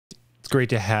great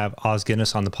to have Os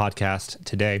Guinness on the podcast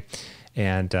today.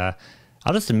 And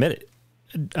I'll just admit it,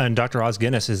 and Dr. Os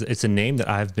Guinness, it's a name that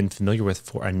I've been familiar with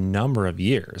for a number of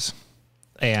years.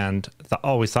 And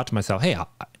always thought to myself, hey,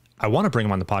 I want to bring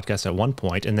him on the podcast at one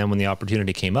point. And then when the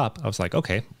opportunity came up, I was like,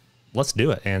 okay, let's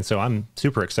do it. And so I'm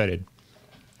super excited.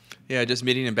 Yeah, just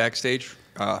meeting him backstage,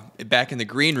 back in the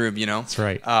green room, you know. That's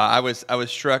right. I was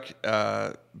struck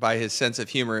by his sense of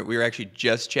humor. We were actually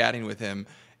just chatting with him,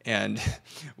 and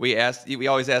we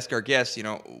always ask our guests, you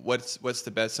know, what's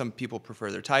the best? Some people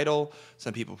prefer their title,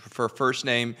 some people prefer first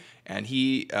name, and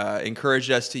he encouraged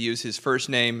us to use his first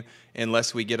name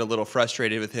unless we get a little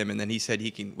frustrated with him, and then he said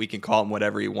we can call him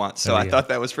whatever he wants. So I thought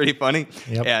that was pretty funny,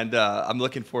 and I'm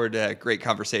looking forward to a great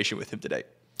conversation with him today.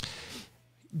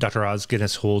 Dr. Os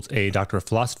Guinness holds a Doctor of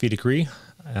Philosophy degree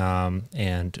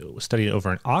and studied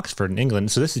over in Oxford in England.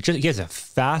 So he has a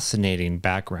fascinating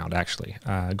background, actually.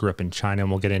 Grew up in China, and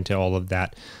we'll get into all of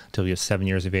that until he was 7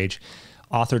 years of age.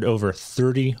 Authored over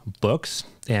 30 books.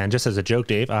 And just as a joke,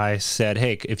 Dave, I said,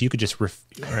 hey, if you could just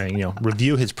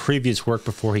review his previous work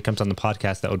before he comes on the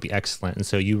podcast, that would be excellent. And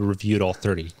so you reviewed all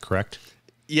 30, correct?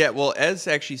 Yeah, well, Ez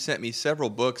actually sent me several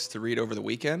books to read over the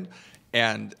weekend,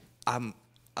 and I'm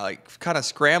like kind of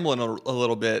scrambling a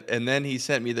little bit, and then he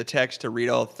sent me the text to read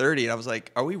all 30, and I was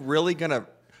like, are we really gonna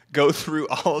go through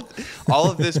all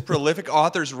of this prolific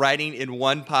authors writing in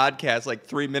one podcast, like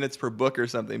 3 minutes per book or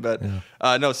something? But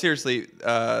no, seriously,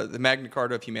 the Magna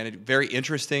Carta of Humanity, very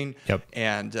interesting,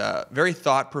 and very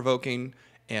thought-provoking,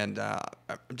 and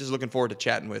I'm just looking forward to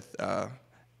chatting with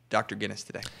Dr. Guinness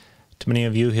today. To many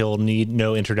of you, he'll need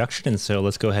no introduction, and so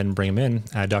let's go ahead and bring him in.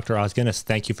 Dr. Os Guinness,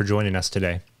 thank you for joining us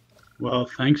today. Well,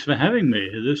 thanks for having me.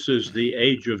 This is the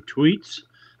age of tweets,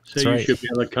 so you should be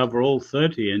able to cover all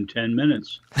 30 in 10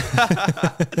 minutes.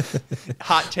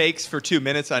 Hot takes for 2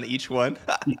 minutes on each one.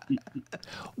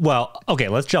 Well, okay,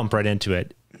 let's jump right into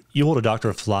it. You hold a Doctor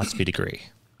of Philosophy degree,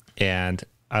 and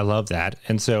I love that.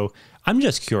 And so I'm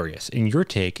just curious, in your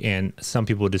take, and some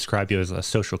people would describe you as a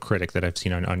social critic that I've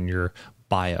seen on your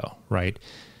bio, right?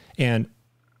 And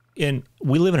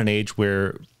we live in an age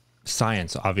where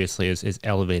science obviously is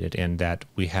elevated, and that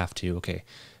we have to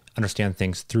understand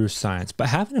things through science. But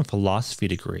having a philosophy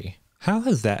degree, how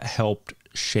has that helped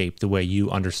shape the way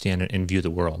you understand and view the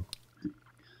world?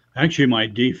 Actually, my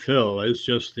DPhil is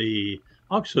just the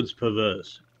Oxford's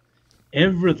perverse.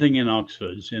 Everything in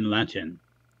Oxford's in Latin.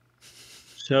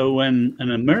 So when an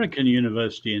American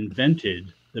university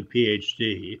invented the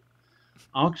PhD,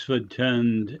 Oxford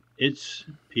turned its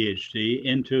PhD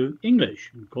into English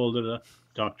and called it a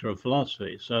Doctor of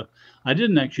Philosophy. So I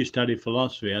didn't actually study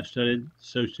philosophy. I studied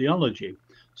sociology,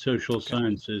 social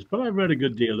sciences, but I read a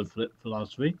good deal of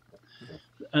philosophy.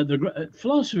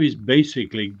 Philosophy is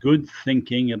basically good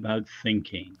thinking about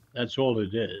thinking. That's all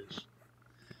it is.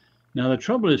 Now, the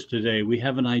trouble is today we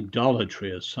have an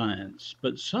idolatry of science,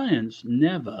 but science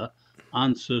never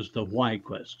answers the why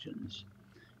questions.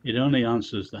 It only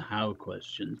answers the how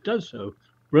questions. It does so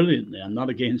brilliantly. I'm not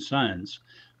against science,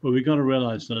 but we've got to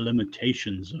realize the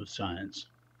limitations of science.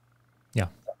 Yeah.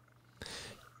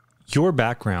 Your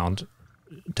background,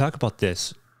 talk about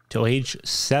this. Till age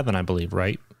 7, I believe,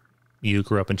 right? You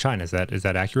grew up in China. Is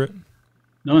that accurate?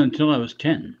 No, until I was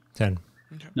 10. 10.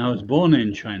 Now, I was born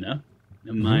in China,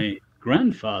 and my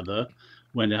grandfather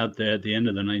went out there at the end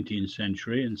of the 19th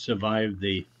century and survived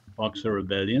the Boxer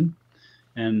Rebellion.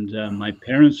 And my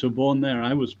parents were born there.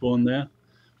 I was born there.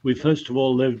 We first of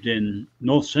all lived in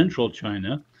north central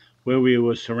China, where we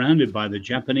were surrounded by the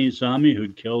Japanese army,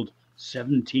 who'd killed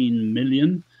 17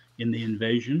 million in the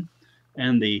invasion,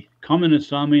 and the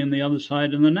communist army on the other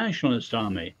side, and the nationalist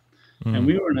army. And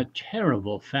we were in a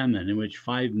terrible famine in which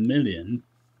 5 million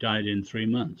died in 3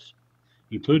 months,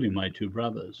 including my 2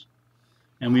 brothers.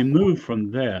 And we moved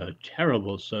from there,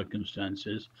 terrible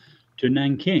circumstances, to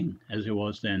Nanking, as it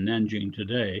was then, Nanjing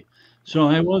today. So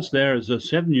I was there as a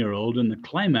 7-year-old in the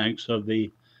climax of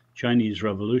the Chinese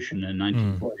Revolution in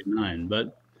 1949,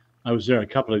 but I was there a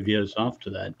couple of years after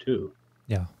that too.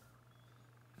 Yeah.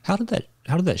 How did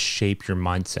that shape your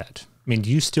mindset? I mean,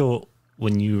 do you still,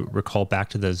 when you recall back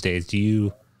to those days, do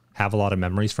you have a lot of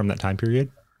memories from that time period?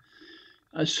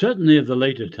 Certainly of the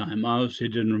later time. I obviously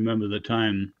didn't remember the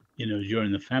time,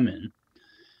 during the famine.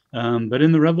 But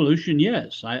in the revolution,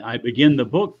 yes. I begin the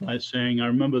book by saying, I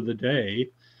remember the day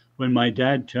when my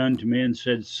dad turned to me and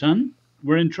said, son,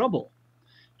 we're in trouble.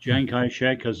 Chiang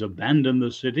Kai-shek has abandoned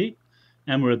the city,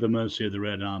 and we're at the mercy of the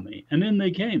Red Army. And in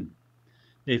they came.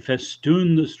 They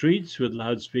festooned the streets with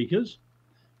loudspeakers,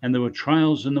 and there were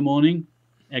trials in the morning,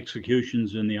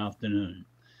 executions in the afternoon.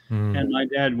 And my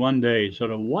dad one day,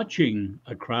 sort of watching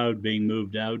a crowd being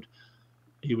moved out,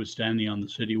 he was standing on the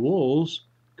city walls,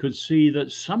 could see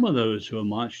that some of those who were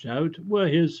marched out were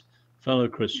his fellow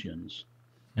Christians.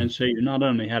 And so you not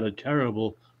only had a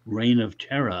terrible reign of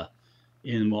terror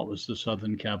in what was the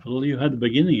southern capital, you had the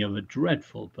beginning of a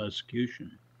dreadful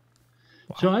persecution.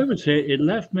 Wow. So I would say it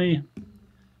left me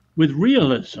with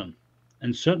realism,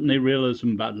 and certainly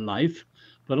realism about life,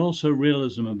 but also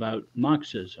realism about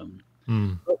Marxism,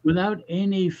 but without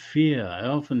any fear. I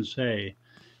often say,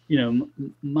 you know,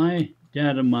 my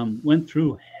dad and mom went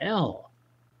through hell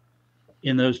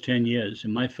in those 10 years,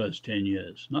 in my first 10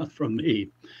 years, not from me,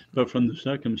 but from the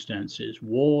circumstances,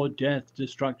 war, death,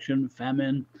 destruction,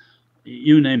 famine,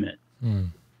 you name it.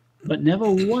 But never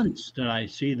once did I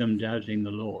see them doubting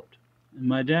the Lord. And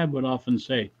my dad would often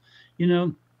say, you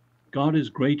know, God is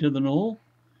greater than all.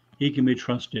 He can be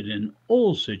trusted in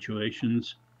all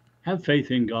situations. Have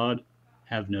faith in God.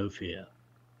 Have no fear.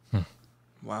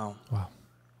 Wow. Wow.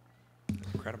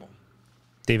 Incredible.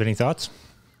 Dave, any thoughts?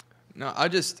 No, I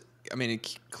mean,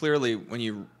 clearly when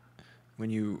you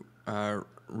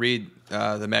read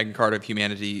the Magna Carta of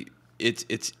Humanity,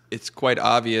 it's quite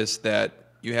obvious that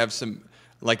you have some,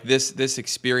 like this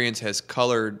experience has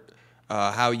colored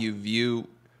how you view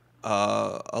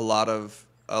a lot of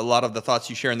the thoughts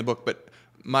you share in the book. But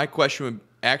my question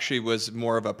was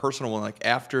more of a personal one. Like,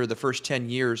 after the first 10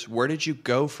 years, where did you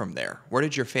go from there? Where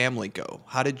did your family go?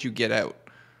 How did you get out?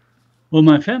 Well,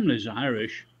 my family's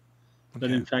Irish, but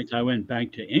Okay. in fact, I went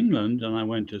back to England and I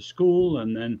went to school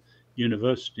and then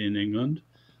university in England.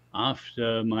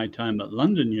 After my time at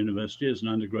London University as an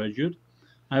undergraduate,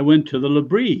 I went to the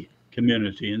L'Abri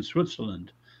community in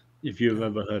Switzerland, if you've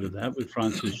ever heard of that, with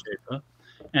Francis Schaeffer.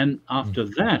 And after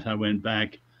that, I went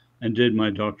back and did my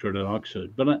doctorate at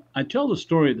Oxford. But I tell the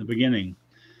story at the beginning.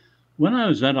 When I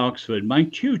was at Oxford, my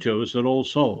tutor was at All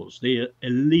Souls, the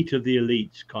elite of the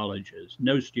elites colleges,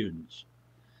 no students.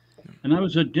 And I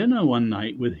was at dinner one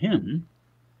night with him,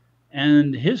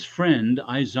 and his friend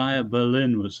Isaiah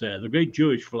Berlin was there, the great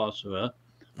Jewish philosopher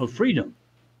of freedom.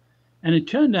 And it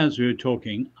turned out, as we were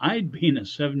talking, I'd been a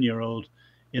 7-year-old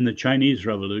in the Chinese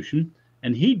Revolution,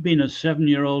 and he'd been a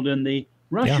 7-year-old in the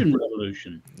Russian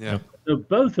Revolution. Yeah. So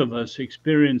both of us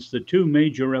experienced the two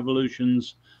major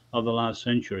revolutions of the last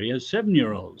century as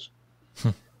 7-year-olds.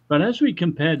 But as we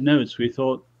compared notes, we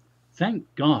thought, thank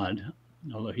God,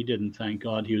 although he didn't thank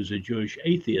God, he was a Jewish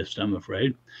atheist, I'm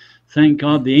afraid. Thank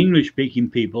God the English-speaking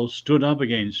people stood up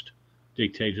against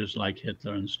dictators like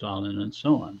Hitler and Stalin and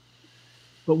so on.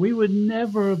 But we would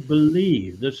never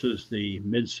believe, this is the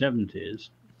mid-70s,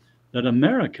 that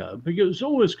America, because it was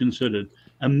always considered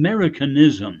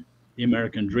Americanism, the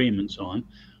American dream and so on,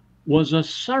 was a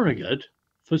surrogate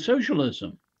for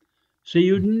socialism. So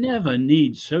you'd never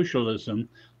need socialism,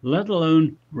 let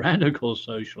alone radical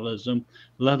socialism,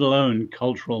 let alone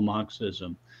cultural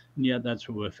Marxism. And yet that's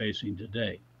what we're facing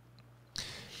today.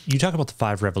 You talk about the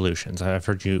 5 revolutions. I've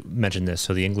heard you mention this.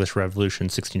 So the English Revolution,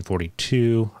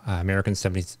 1642, American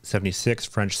 1776,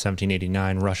 French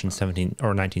 1789, Russian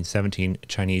 1917,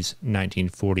 Chinese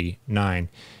 1949.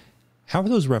 How are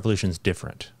those revolutions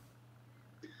different?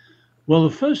 Well,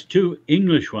 the first 2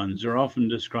 English ones are often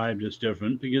described as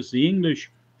different because the English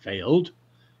failed.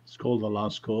 It's called the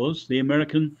lost cause. The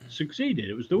American succeeded.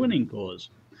 It was the winning cause.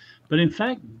 But in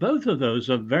fact, both of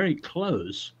those are very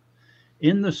close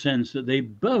in the sense that they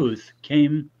both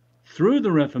came through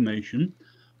the Reformation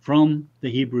from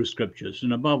the Hebrew Scriptures,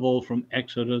 and above all from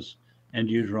Exodus and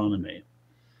Deuteronomy.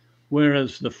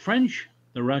 Whereas the French,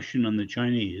 the Russian, and the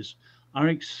Chinese are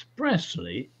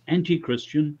expressly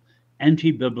anti-Christian,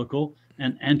 anti-biblical,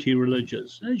 and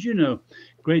anti-religious. As you know,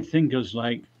 great thinkers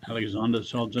like Alexander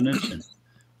Solzhenitsyn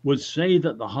would say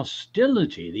that the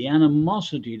hostility, the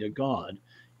animosity to God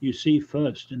you see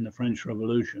first in the French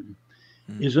Revolution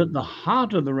is at the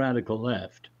heart of the radical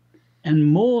left and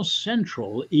more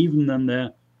central even than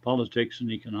their politics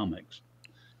and economics.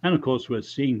 And of course, we're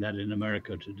seeing that in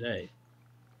America today.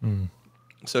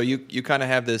 So you kind of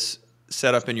have this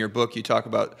set up in your book. You talk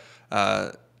about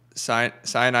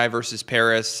Sinai versus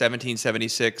Paris,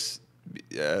 1776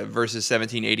 versus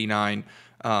 1789.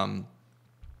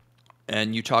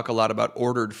 And you talk a lot about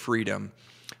ordered freedom.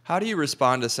 How do you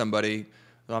respond to somebody?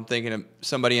 I'm thinking of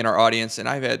somebody in our audience, and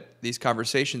I've had these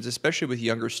conversations, especially with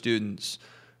younger students,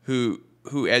 who,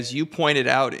 as you pointed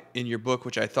out in your book,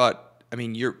 which I thought, I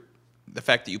mean, the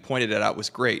fact that you pointed it out was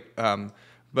great.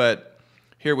 But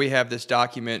here we have this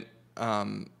document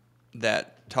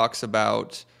that talks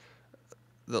about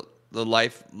the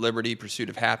life, liberty, pursuit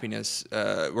of happiness.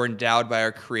 We're endowed by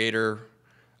our Creator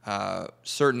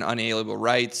certain unalienable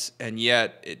rights, and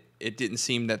yet it didn't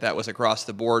seem that was across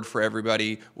the board for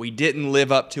everybody. We didn't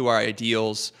live up to our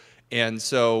ideals. And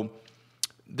so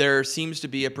there seems to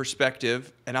be a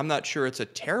perspective, and I'm not sure it's a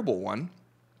terrible one.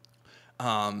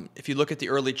 If you look at the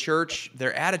early church,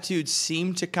 their attitudes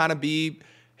seem to kind of be,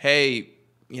 hey,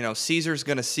 Caesar's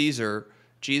going to Caesar,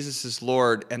 Jesus is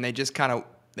Lord, and they just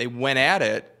they went at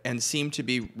it and seemed to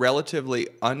be relatively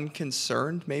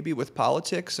unconcerned maybe with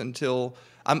politics until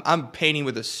I'm painting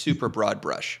with a super broad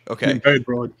brush. Okay. Very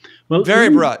broad. Well, very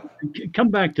broad. Come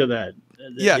back to that.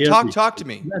 Yeah. Talk to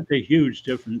me. That's a huge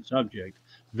different subject.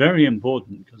 Very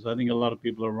important, because I think a lot of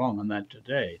people are wrong on that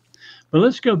today. But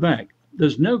let's go back.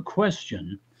 There's no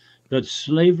question that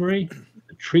slavery,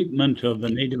 the treatment of the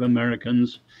Native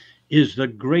Americans, is the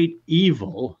great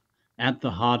evil at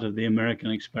the heart of the American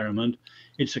experiment.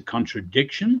 It's a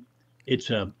contradiction. It's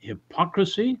a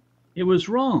hypocrisy. It was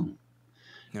wrong.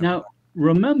 No. Now,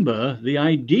 remember, the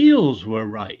ideals were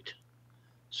right.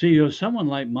 See, you're someone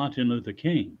like Martin Luther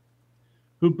King,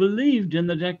 who believed in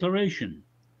the Declaration.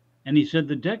 And he said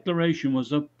the Declaration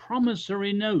was a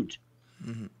promissory note,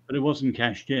 but it wasn't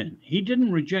cashed in. He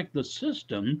didn't reject the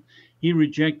system. He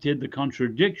rejected the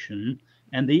contradiction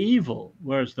and the evil,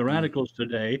 whereas the radicals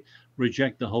today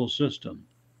reject the whole system.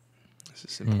 This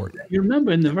is important. You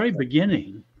remember in the very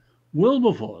beginning,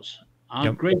 Wilberforce,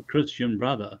 our great Christian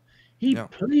brother, he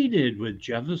pleaded with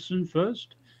Jefferson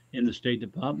first in the State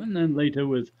Department, and later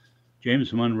with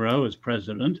James Monroe as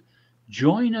president,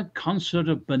 join a concert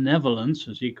of benevolence,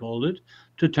 as he called it,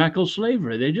 to tackle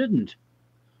slavery. They didn't.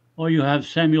 Or you have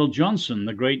Samuel Johnson,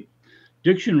 the great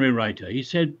dictionary writer. He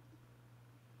said,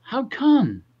 how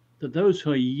come that those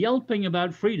who are yelping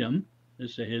about freedom,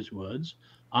 these are his words,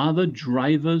 are the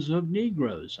drivers of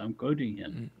Negroes? I'm quoting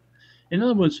him. In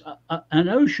other words, an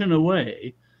ocean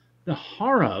away, the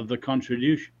horror of the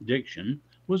contradiction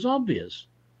was obvious.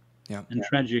 Yeah. And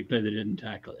tragically, they didn't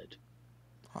tackle it.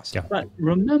 Awesome. But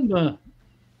remember,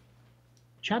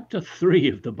 chapter 3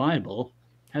 of the Bible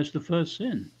has the first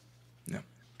sin.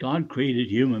 God created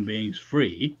human beings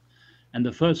free, and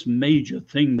the first major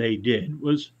thing they did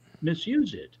was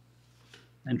misuse it.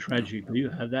 And tragically, you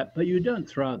have that, but you don't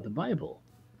throw out the Bible.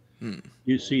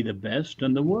 You see the best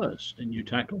and the worst, and you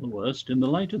tackle the worst in the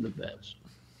light of the best.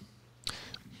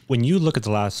 When you look at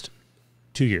the last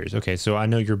 2 years, okay, so I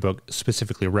know your book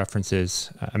specifically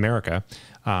references America.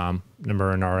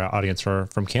 Number in our audience are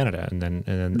from Canada and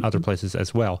then other places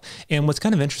as well. And what's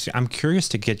kind of interesting, I'm curious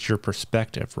to get your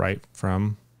perspective, right,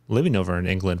 from living over in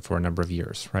England for a number of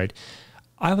years, right?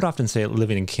 I would often say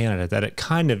living in Canada that it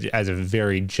kind of, as a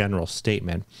very general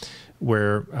statement,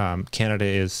 where Canada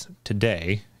is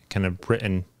today, kind of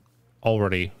Britain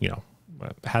already,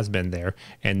 has been there.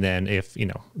 And then if,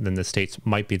 then the States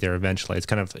might be there eventually. It's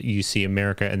kind of, you see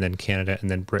America and then Canada and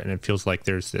then Britain. It feels like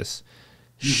there's this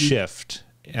shift.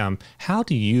 How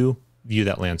do you view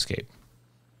that landscape?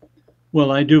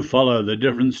 Well, I do follow the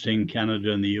difference between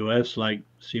Canada and the US, like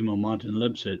Seymour Martin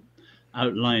Lipset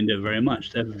outlined it very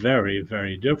much. They're very,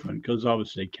 very different, because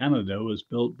obviously Canada was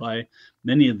built by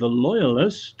many of the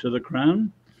loyalists to the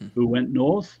crown who went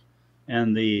north,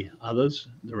 and the others,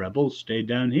 the rebels, stayed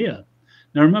down here.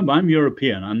 Now, remember, I'm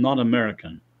European. I'm not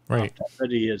American. Right. After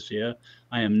 30 years here,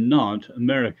 I am not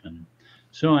American.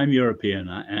 So I'm European,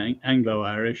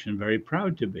 Anglo-Irish, and very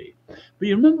proud to be. But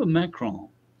you remember Macron,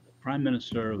 Prime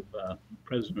Minister of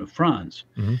President of France,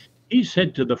 he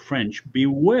said to the French,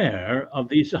 beware of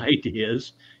these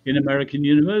ideas in American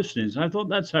universities. I thought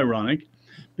that's ironic,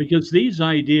 because these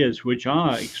ideas, which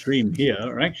are extreme here,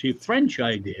 are actually French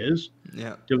ideas,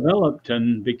 developed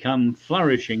and become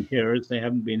flourishing here as they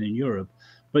haven't been in Europe.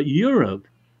 But Europe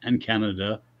and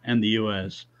Canada and the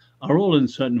US are all in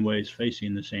certain ways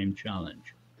facing the same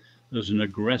challenge. There's an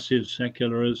aggressive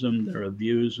secularism, there are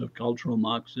views of cultural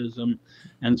Marxism,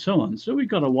 and so on. So we've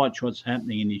got to watch what's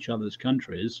happening in each other's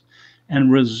countries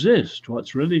and resist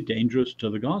what's really dangerous to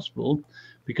the gospel,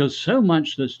 because so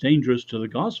much that's dangerous to the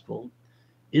gospel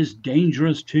is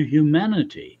dangerous to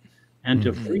humanity and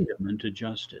to freedom and to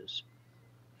justice.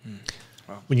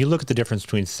 Wow. When you look at the difference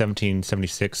between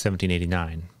 1776,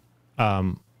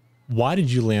 1789, why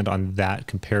did you land on that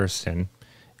comparison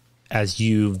as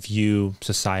you view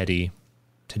society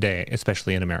today,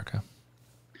 especially in America?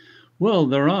 Well,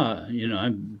 there are,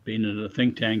 I've been at a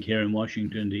think tank here in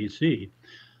Washington, D.C.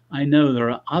 I know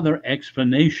there are other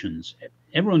explanations.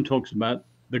 Everyone talks about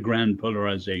the grand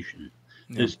polarization,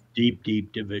 this deep,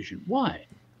 deep division. Why?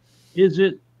 Is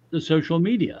it the social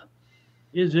media?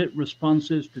 Is it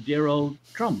responses to dear old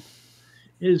Trump?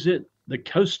 Is it the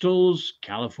coastals,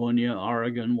 California,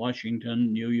 Oregon,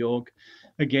 Washington, New York,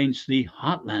 against the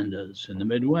heartlanders in the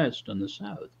Midwest and the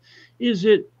South? Is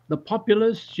it the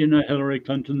populists, Hillary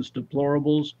Clinton's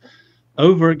deplorables,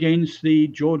 over against the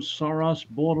George Soros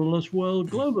borderless world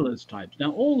globalist types?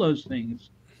 Now, all those things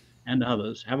and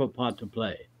others have a part to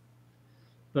play.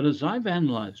 But as I've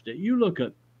analyzed it, you look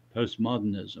at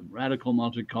postmodernism, radical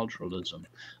multiculturalism,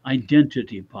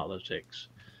 identity politics,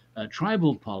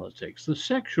 tribal politics, the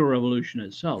sexual revolution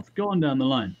itself, go on down the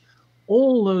line.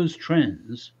 All those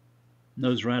trends,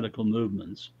 those radical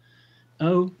movements,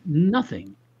 owe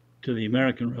nothing to the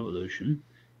American Revolution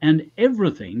and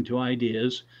everything to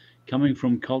ideas coming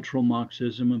from cultural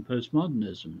Marxism and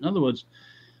postmodernism. In other words,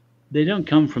 they don't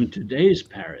come from today's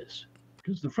Paris,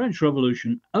 because the French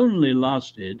Revolution only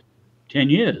lasted 10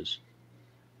 years.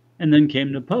 And then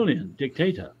came Napoleon,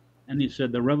 dictator, and he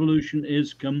said the revolution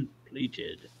is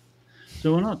completed.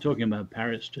 So we're not talking about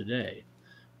Paris today,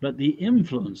 but the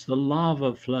influence, the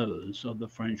lava flows of the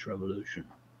French Revolution.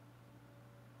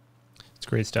 It's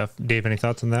great stuff. Dave, any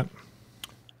thoughts on that?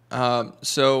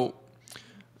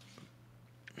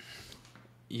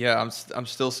 Yeah, I'm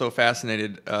still so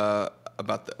fascinated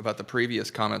about the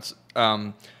previous comments.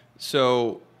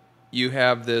 So you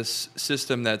have this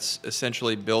system that's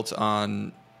essentially built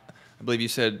on, I believe you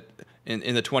said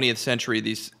in the 20th century,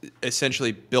 these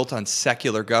essentially built on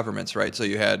secular governments, right? So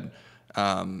you had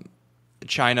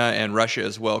China and Russia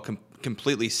as well,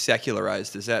 completely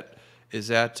secularized. Is that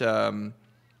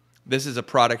this is a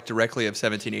product directly of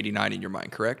 1789 in your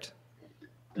mind, correct?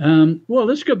 Well,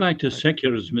 let's go back to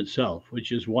secularism itself,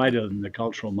 which is wider than the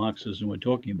cultural Marxism we're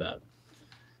talking about.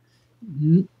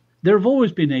 There have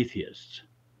always been atheists.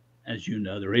 As you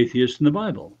know, there are atheists in the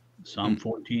Bible. Psalm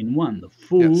 14:1, the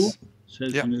fool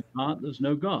says in his heart there's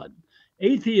no God.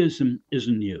 Atheism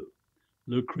isn't new.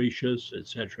 Lucretius,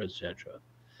 etc., etc.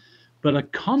 But a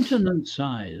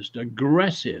continent-sized,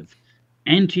 aggressive,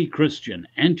 anti-Christian,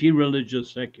 anti-religious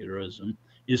secularism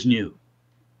is new,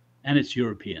 and it's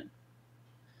European.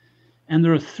 And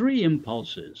there are three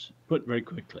impulses, put very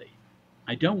quickly.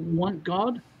 I don't want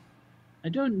God, I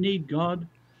don't need God,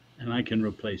 and I can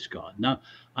replace God. Now,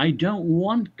 I don't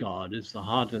want God is the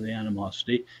heart of the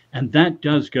animosity, and that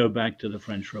does go back to the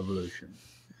French Revolution.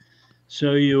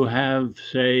 So you have,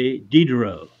 say,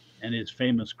 Diderot and his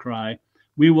famous cry,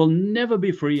 "We will never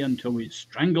be free until we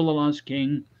strangle the last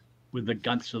king with the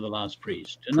guts of the last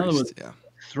priest." In other words,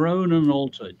 throne and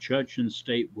altar, church and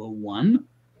state were one,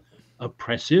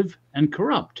 oppressive and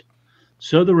corrupt.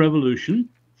 So the revolution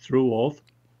threw off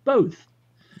both.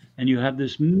 And you have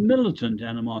this militant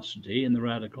animosity in the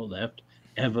radical left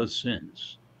ever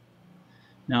since.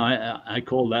 Now, I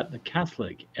call that the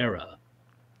Catholic era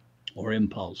or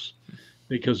impulse,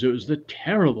 because it was the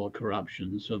terrible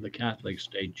corruptions of the Catholic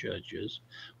state churches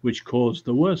which caused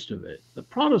the worst of it. The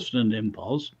Protestant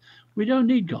impulse, we don't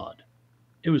need God.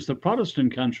 It was the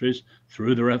Protestant countries,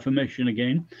 through the Reformation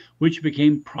again, which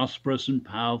became prosperous and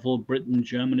powerful, Britain,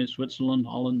 Germany, Switzerland,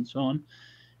 Holland, and so on.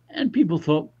 And people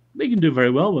thought, we can do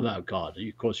very well without God. And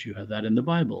of course, you have that in the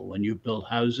Bible. When you build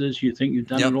houses, you think you've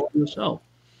done it all yourself.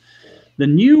 The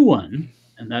new one,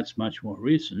 and that's much more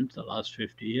recent, the last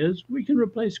 50 years, we can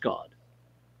replace God.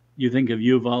 You think of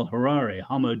Yuval Harari,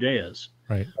 Homo Deus.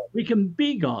 Right. We can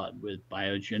be God with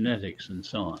biogenetics and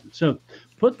so on. So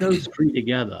put those three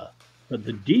together. But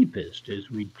the deepest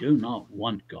is we do not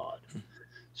want God.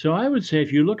 So I would say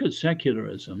if you look at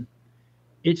secularism,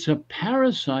 it's a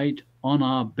parasite on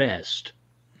our best.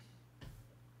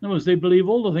 In other words, they believe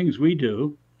all the things we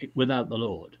do without the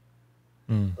Lord.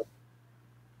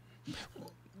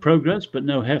 Progress, but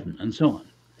no heaven, and so on.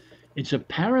 It's a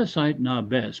parasite in our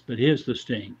best, but here's the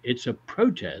sting. It's a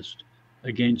protest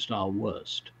against our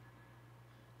worst.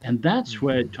 And that's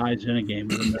where it ties in again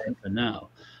with America now.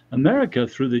 America,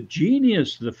 through the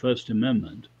genius of the First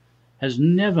Amendment, has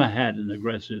never had an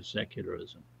aggressive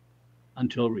secularism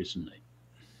until recently.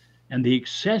 And the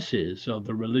excesses of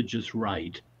the religious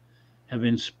right have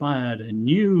inspired a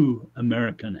new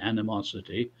American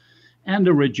animosity and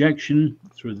a rejection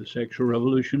through the sexual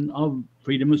revolution of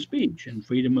freedom of speech and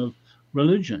freedom of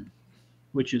religion,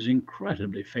 which is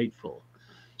incredibly fateful.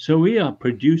 So we are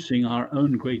producing our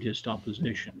own greatest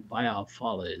opposition by our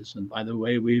follies and by the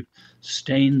way we've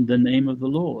stained the name of the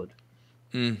Lord.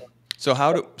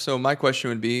 So my question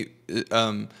would be,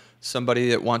 somebody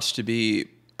that wants to be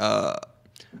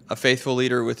a faithful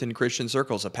leader within Christian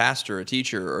circles, a pastor, a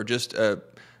teacher, or just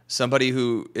somebody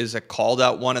who is a called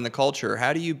out one in the culture.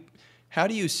 How do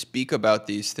you speak about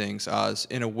these things, Oz,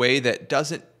 in a way that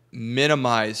doesn't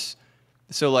minimize?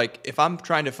 So, like, if I'm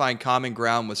trying to find common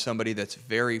ground with somebody that's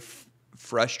very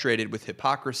frustrated with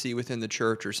hypocrisy within the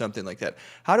church or something like that,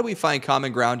 how do we find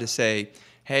common ground to say,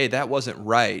 hey, that wasn't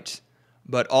right,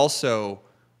 but also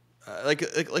like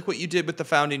what you did with the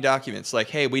founding documents, like,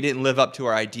 hey, we didn't live up to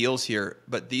our ideals here,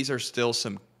 but these are still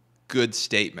some good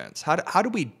statements? How do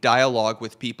we dialogue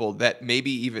with people that maybe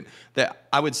even that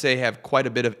I would say have quite a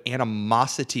bit of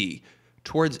animosity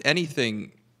towards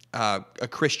anything a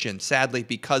Christian, sadly,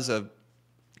 because of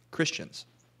Christians?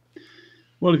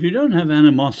 Well, if you don't have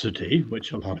animosity,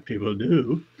 which a lot of people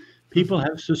do, people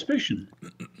have suspicion.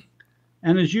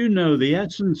 And as you know, the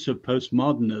essence of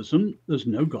postmodernism, there's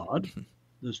no God,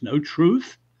 there's no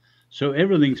truth, so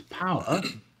everything's power.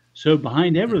 So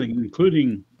behind everything,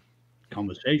 including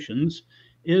conversations,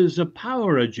 is a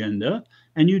power agenda,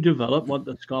 and you develop what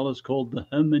the scholars call the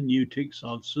hermeneutics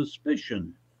of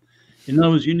suspicion. In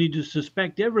other words, you need to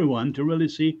suspect everyone to really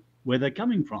see where they're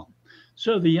coming from.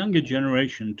 So the younger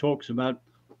generation talks about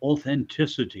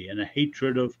authenticity and a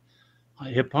hatred of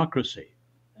hypocrisy.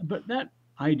 But that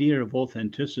idea of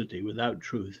authenticity without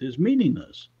truth is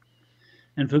meaningless.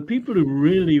 And for people who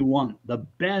really want the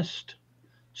best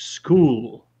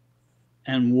school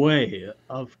and way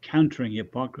of countering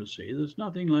hypocrisy, there's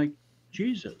nothing like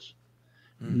Jesus.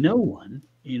 No one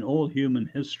in all human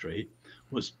history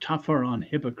was tougher on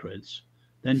hypocrites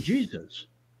than Jesus.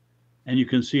 And you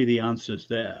can see the answers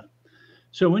there.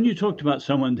 So when you talked about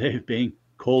someone, Dave, being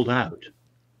called out,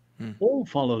 all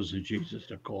followers of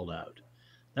Jesus are called out.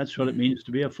 That's what it means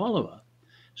to be a follower.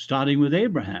 Starting with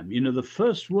Abraham. You know, the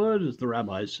first word, as the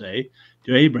rabbis say,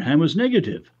 to Abraham was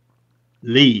negative.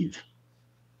 Leave.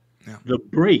 Yeah. The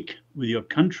break with your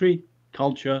country,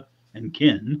 culture, and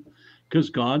kin, because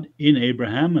God in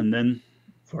Abraham, and then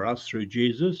for us through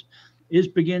Jesus, is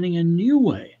beginning a new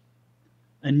way,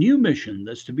 a new mission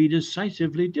that's to be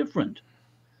decisively different.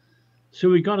 So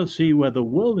we got to see where the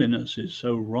worldliness is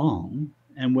so wrong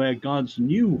and where God's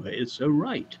new way is so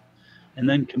right, and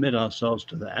then commit ourselves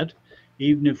to that,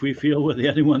 even if we feel we're the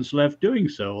only ones left doing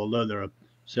so, although there are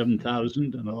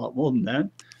 7,000 and a lot more than that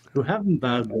who haven't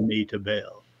bowed the knee to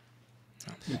Baal.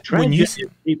 The tragedy is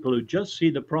people who just see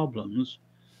the problems,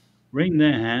 wring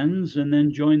their hands, and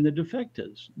then join the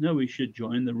defectors. No, we should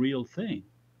join the real thing.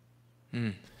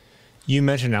 You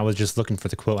mentioned, I was just looking for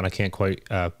the quote and I can't quite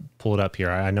pull it up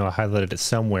here. I know I highlighted it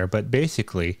somewhere, but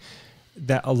basically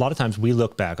that a lot of times we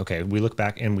look back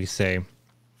and we say,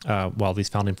 well, these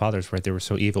founding fathers, right, they were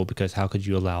so evil because how could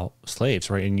you allow slaves,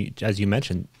 right? And as you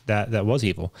mentioned, that was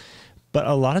evil. But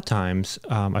a lot of times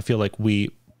I feel like we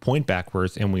point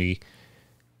backwards and we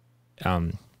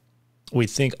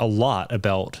think a lot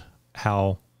about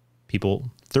how people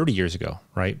 30 years ago,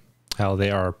 right, how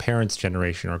our parents'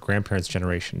 generation or grandparents'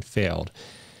 generation failed.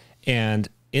 And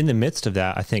in the midst of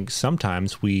that, I think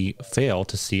sometimes we fail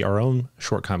to see our own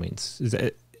shortcomings.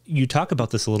 You talk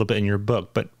about this a little bit in your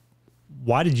book, but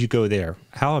why did you go there?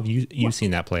 How have you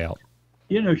seen that play out?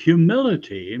 You know,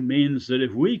 humility means that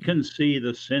if we can see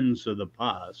the sins of the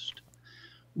past,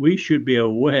 we should be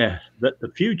aware that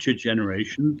the future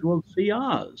generations will see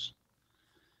ours.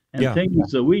 And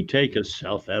things that we take as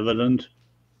self-evident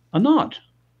are not.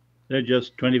 They're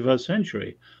just 21st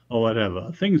century or whatever.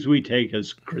 Things we take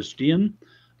as Christian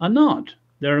are not.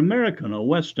 They're American or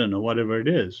Western or whatever it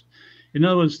is. In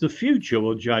other words, the future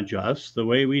will judge us the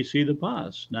way we see the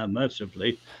past. Now,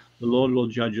 mercifully, the Lord will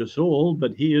judge us all,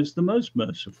 but he is the most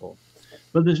merciful.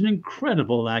 But there's an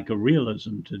incredible lack of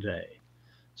realism today.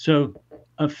 So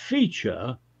a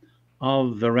feature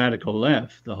of the radical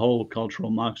left, the whole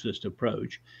cultural Marxist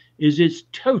approach, is its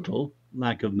total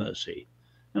lack of mercy.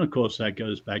 And of course, that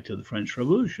goes back to the French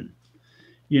Revolution.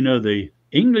 You know, the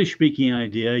English-speaking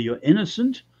idea, you're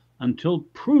innocent until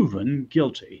proven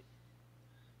guilty.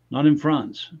 Not in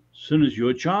France. As soon as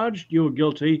you're charged, you're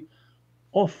guilty,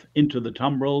 off into the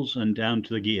tumbrils and down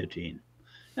to the guillotine.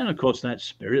 And of course, that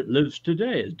spirit lives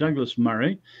today. As Douglas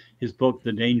Murray, his book,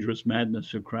 The Dangerous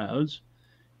Madness of Crowds,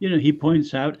 you know, he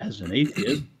points out as an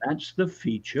atheist, that's the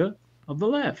feature of the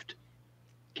left.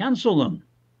 Cancel them,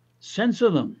 censor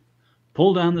them,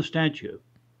 pull down the statue,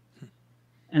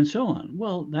 and so on.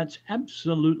 Well, that's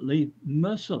absolutely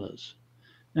merciless.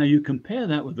 Now, you compare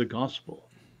that with the gospel.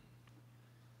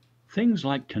 Things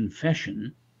like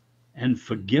confession and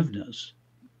forgiveness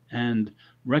and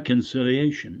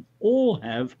reconciliation all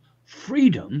have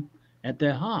freedom at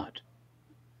their heart.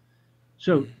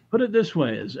 So put it this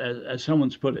way, as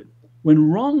someone's put it,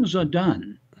 when wrongs are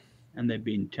done, and they've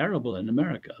been terrible in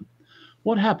America,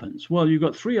 what happens? Well, you've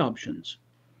got three options.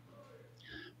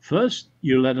 First,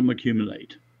 you let them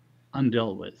accumulate,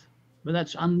 undealt with, but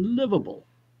that's unlivable.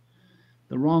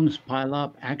 The wrongs pile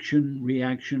up, action,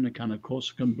 reaction, a kind of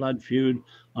Corsican blood feud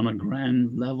on a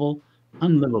grand level,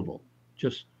 unlivable,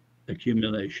 just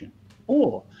accumulation.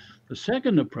 Or the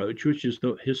second approach, which is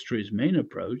the history's main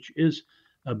approach, is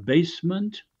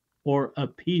abasement or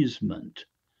appeasement.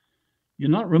 You're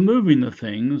not removing the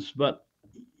things, but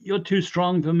you're too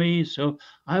strong for me, so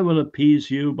I will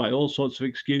appease you by all sorts of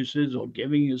excuses or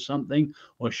giving you something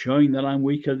or showing that I'm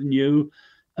weaker than you.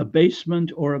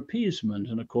 Abasement or appeasement.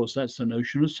 And of course, that's the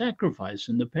notion of sacrifice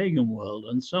in the pagan world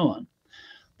and so on.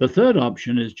 The third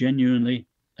option is genuinely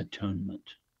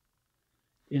atonement.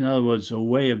 In other words, a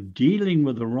way of dealing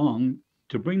with the wrong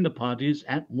to bring the parties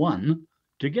at one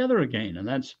together again. And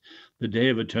that's the Day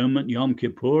of Atonement, Yom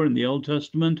Kippur in the Old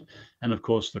Testament, and of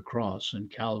course the cross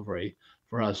and Calvary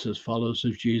for us as followers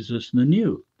of Jesus in the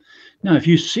New. Now, if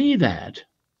you see that,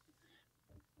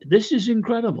 this is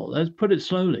incredible. Let's put it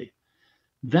slowly.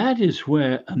 That is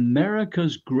where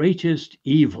America's greatest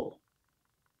evil,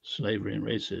 slavery and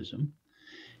racism,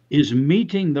 is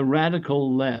meeting the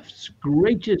radical left's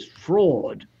greatest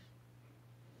fraud,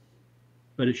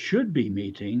 but it should be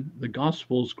meeting the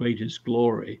gospel's greatest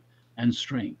glory and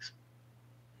strength.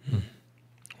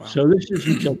 Wow. So this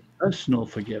isn't just personal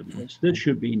forgiveness. This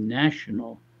should be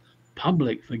national,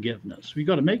 public forgiveness. We've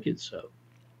got to make it so.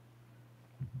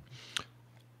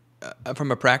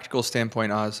 From a practical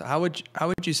standpoint, Oz, how would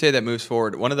you say that moves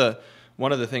forward? One of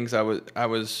the things I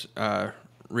was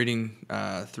reading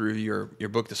through your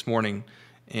book this morning,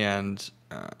 and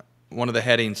one of the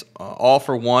headings, all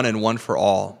for one and one for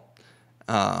all,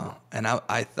 and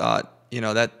I thought,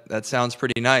 that sounds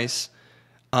pretty nice,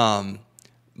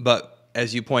 but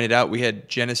as you pointed out, we had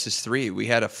Genesis 3, we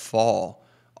had a fall.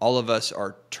 All of us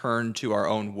are turned to our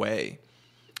own way,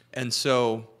 and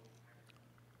so,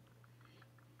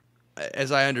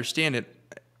 as I understand it,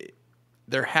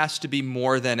 there has to be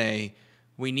more than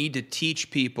we need to teach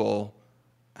people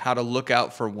how to look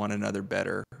out for one another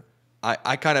better.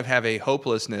 I kind of have a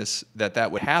hopelessness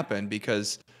that would happen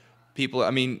because people,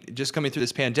 just coming through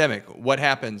this pandemic, what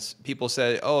happens? People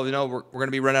say, oh, we're going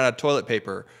to be running out of toilet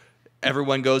paper.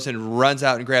 Everyone goes and runs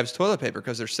out and grabs toilet paper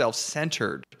because they're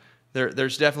self-centered.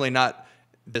 There's definitely not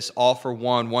this all for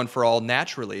one, one for all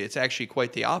naturally. It's actually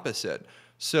quite the opposite.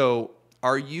 So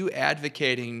are you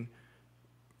advocating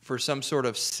for some sort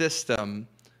of system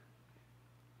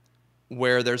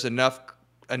where there's enough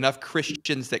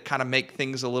Christians that kind of make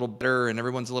things a little better and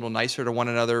everyone's a little nicer to one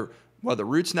another? Well, the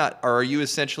root's not, or are you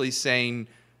essentially saying,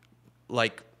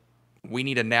 like, we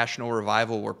need a national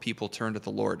revival where people turn to the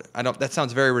Lord? That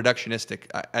sounds very reductionistic.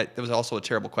 That was also a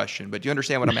terrible question, but do you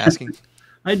understand what I'm asking?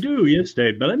 I do, yes,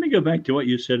 Dave. But let me go back to what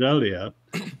you said earlier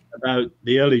about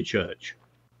the early church.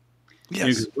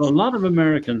 Yes. A lot of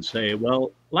Americans say,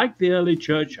 well, like the early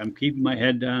church, I'm keeping my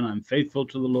head down. I'm faithful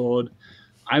to the Lord.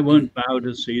 I won't bow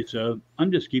to Caesar. I'm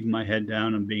just keeping my head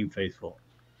down and being faithful.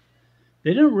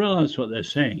 They don't realize what they're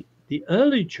saying. The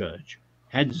early church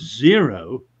had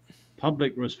zero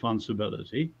public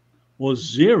responsibility or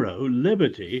zero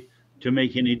liberty to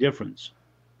make any difference.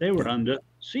 They were under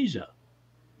Caesar.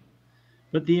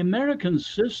 But the American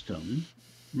system,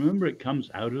 remember, it comes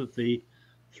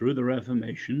through the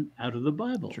Reformation, out of the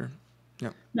Bible. Sure. Yeah.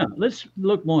 Now, let's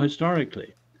look more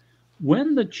historically.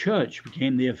 When the church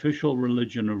became the official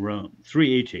religion of Rome,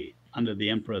 380, under the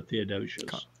Emperor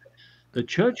Theodosius, the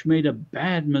church made a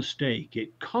bad mistake.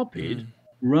 It copied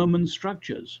Roman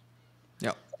structures.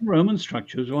 Yeah. Roman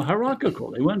structures were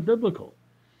hierarchical. They weren't biblical.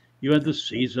 You had the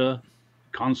Caesar,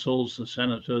 consuls, the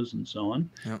senators, and so on.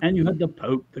 Yep. And you had the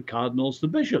Pope, the cardinals, the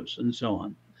bishops, and so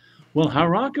on. Well,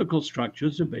 hierarchical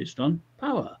structures are based on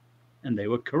power, and they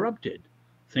were corrupted.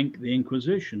 Think the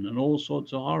Inquisition and all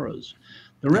sorts of horrors.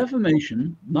 The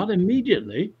Reformation, not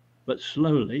immediately, but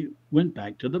slowly, went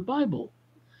back to the Bible.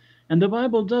 And the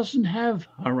Bible doesn't have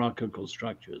hierarchical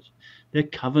structures. They're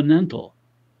covenantal.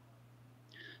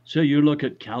 So you look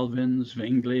at Calvin,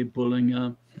 Zwingli,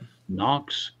 Bullinger,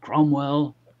 Knox,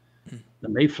 Cromwell, the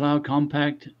Mayflower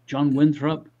Compact, John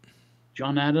Winthrop,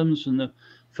 John Adams, and the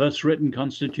first written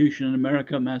constitution in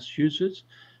America, Massachusetts.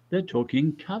 They're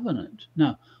talking covenant.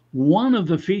 Now, one of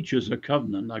the features of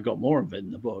covenant, I got more of it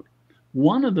in the book,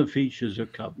 one of the features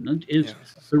of covenant is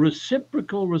the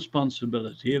reciprocal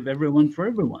responsibility of everyone for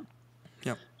everyone.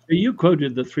 Yep. So you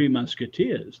quoted the Three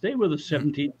Musketeers. They were the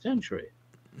 17th century.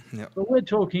 Yep. But we're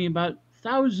talking about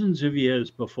thousands of years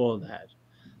before that.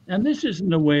 And this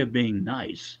isn't a way of being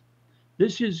nice.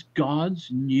 This is God's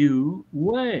new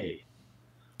way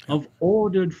of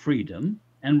ordered freedom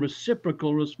and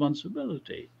reciprocal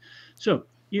responsibility. So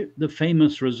the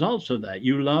famous results of that,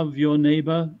 you love your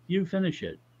neighbor, you finish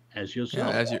it as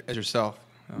yourself. Yeah, as yourself.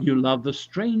 Yeah. You love the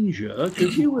stranger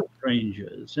because you were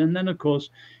strangers. And then, of course,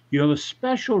 you have a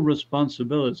special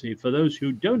responsibility for those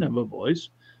who don't have a voice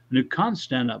and who can't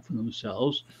stand up for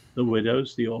themselves, the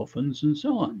widows, the orphans, and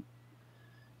so on.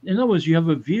 In other words, you have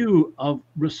a view of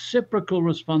reciprocal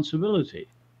responsibility.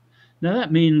 Now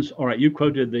that means, all right, you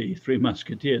quoted the Three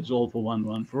Musketeers, all for one,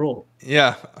 one for all.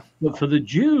 Yeah. But for the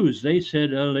Jews, they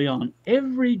said early on,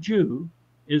 every Jew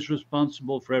is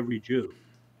responsible for every Jew.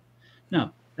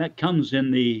 Now, that comes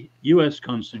in the US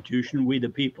Constitution, we the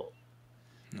people.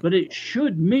 But it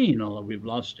should mean, although we've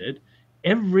lost it,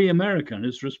 every American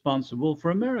is responsible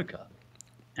for America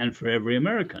and for every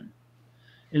American.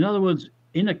 In other words,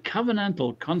 in a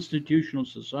covenantal constitutional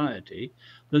society,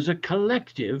 there's a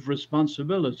collective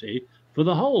responsibility for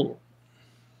the whole.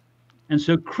 And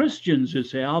so Christians who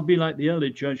say, I'll be like the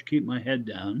early church, keep my head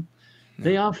down,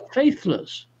 they are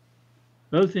faithless,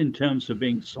 both in terms of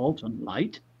being salt and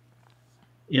light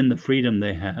in the freedom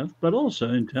they have, but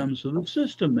also in terms of the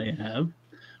system they have,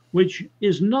 which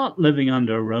is not living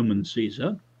under a Roman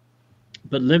Caesar,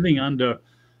 but living under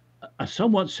a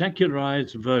somewhat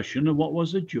secularized version of what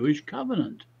was a Jewish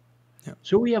covenant. Yeah.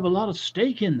 So we have a lot of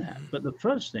stake in that. But the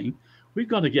first thing, we've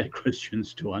got to get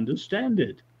Christians to understand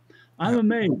it. I'm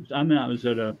amazed. I mean, I was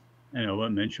at I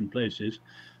won't mention places,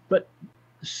 but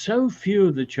so few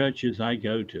of the churches I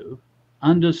go to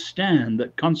understand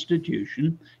that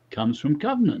constitution comes from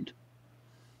covenant.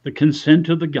 The consent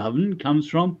of the governed comes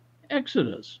from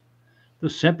Exodus. The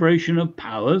separation of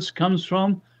powers comes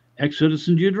from Exodus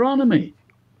and Deuteronomy.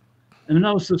 And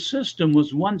notice the system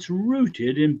was once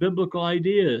rooted in biblical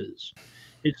ideas.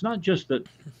 It's not just that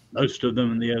most of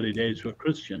them in the early days were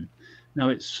Christian. Now,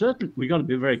 it's certain we got to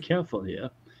be very careful here,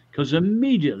 because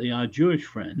immediately our Jewish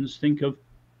friends think of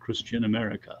Christian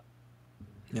America.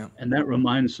 Yeah. And that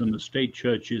reminds them of state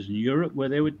churches in Europe where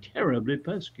they were terribly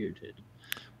persecuted.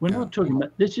 We're not talking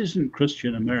about, this isn't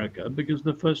Christian America because of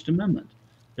the First Amendment.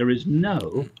 There is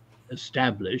no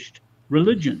established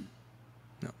religion.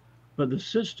 No. But the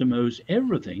system owes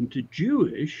everything to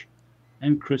Jewish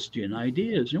and Christian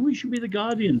ideas. And we should be the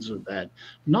guardians of that,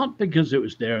 not because it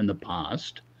was there in the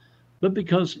past, but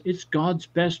because it's God's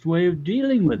best way of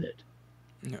dealing with it.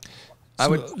 Yeah.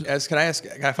 Can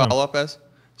I follow up, Ez?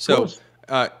 So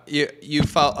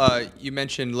you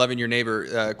mentioned loving your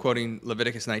neighbor, quoting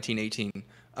Leviticus 19:18.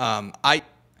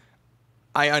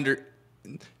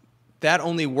 That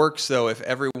only works though if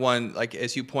everyone, like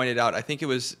as you pointed out, I think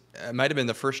it might have been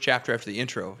the first chapter after the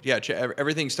intro. Yeah,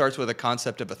 everything starts with a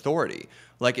concept of authority.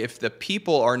 Like if the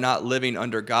people are not living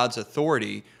under God's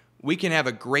authority, we can have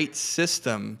a great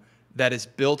system that is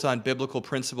built on biblical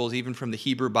principles, even from the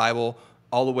Hebrew Bible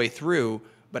all the way through.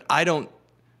 But I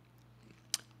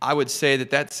would say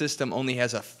that system only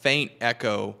has a faint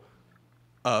echo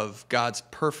of God's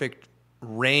perfect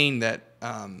reign that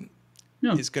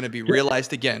is going to be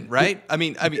realized again, right? I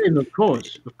mean, of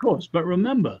course. But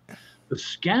remember, the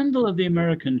scandal of the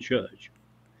American church,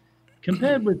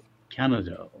 compared with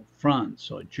Canada or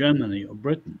France or Germany or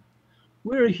Britain,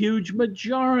 we're a huge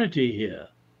majority here.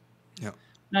 Yeah.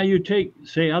 Now you take,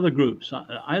 say, other groups.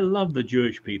 I love the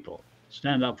Jewish people.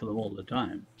 Stand up for them all the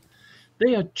time.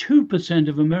 They are 2%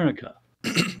 of America,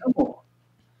 no more.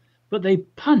 But they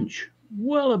punch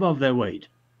well above their weight.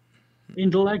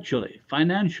 Intellectually,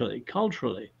 financially,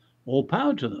 culturally, all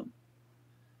power to them.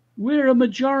 We're a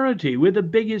majority. We're the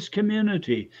biggest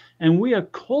community, and we are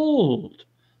called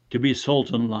to be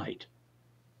salt and light.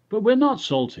 But we're not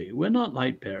salty. We're not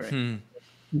light-bearing.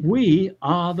 We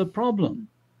are the problem.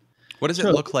 What does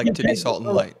it look like to be salt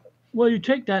and light? Well, you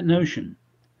take that notion.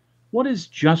 What is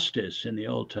justice in the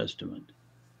Old Testament?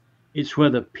 It's where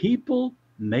the people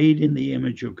made in the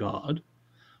image of God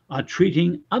are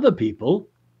treating other people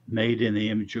made in the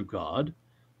image of God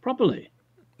properly,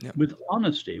 with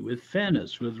honesty, with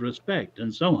fairness, with respect,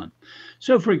 and so on.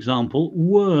 So, for example,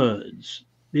 words.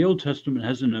 The Old Testament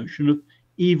has a notion of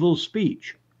evil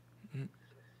speech.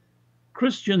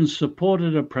 Christians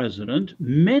supported a president,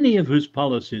 many of whose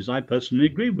policies I personally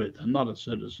agreed with. I'm not a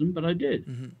citizen, but I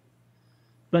did.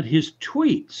 But his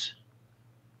tweets,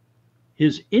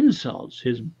 his insults,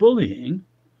 his bullying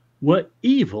were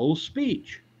evil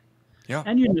speech. Yeah.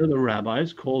 And the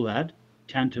rabbis call that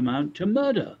tantamount to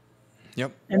murder.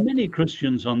 Yep. And many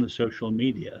Christians on the social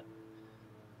media,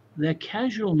 their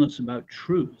casualness about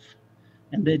truth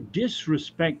and their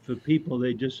disrespect for people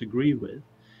they disagree with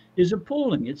is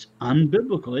appalling. It's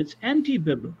unbiblical. It's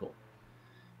anti-biblical.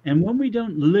 And when we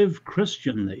don't live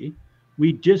Christianly,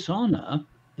 we dishonor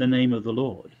the name of the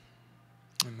Lord.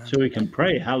 Amen. So we can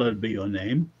pray, hallowed be your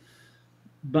name,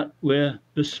 but we're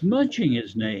besmirching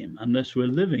his name unless we're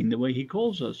living the way he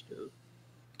calls us to.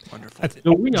 Wonderful.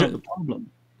 So we are the problem.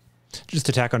 Just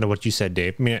to tack onto what you said,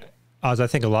 Dave, I mean, Oz, I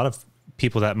think a lot of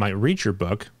people that might read your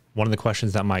book, one of the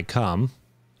questions that might come,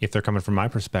 if they're coming from my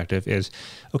perspective, is,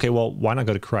 okay, well, why not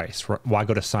go to Christ? Why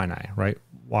go to Sinai, right?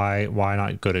 Why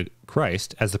not go to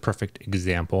Christ as the perfect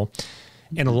example?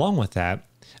 And along with that,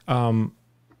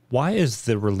 Why is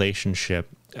the relationship?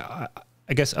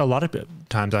 I guess a lot of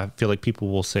times I feel like people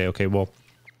will say, okay, well,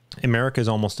 America is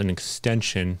almost an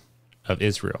extension of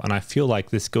Israel, and I feel like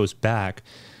this goes back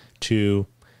to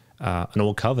an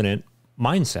old covenant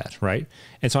mindset, right?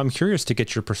 And so I'm curious to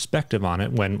get your perspective on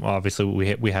it. When obviously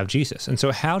we have Jesus, and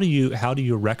so how do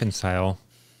you reconcile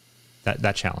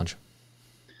that challenge?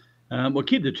 We'll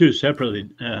keep the two separately,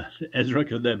 Ezra,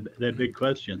 because they're big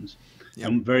questions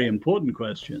and very important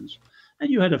questions. And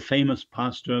you had a famous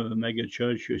pastor of a mega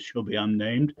church, who shall be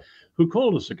unnamed, who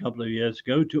called us a couple of years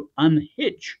ago to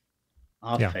unhitch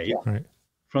our faith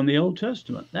from the Old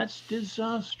Testament. That's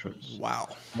disastrous. Wow.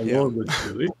 Our Lord was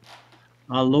Jewish.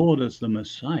 Our Lord as the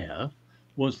Messiah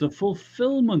was the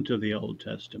fulfillment of the Old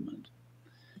Testament.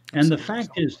 And the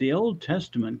fact is, the Old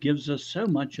Testament gives us so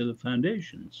much of the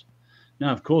foundations.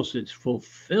 Now, of course, it's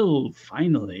fulfilled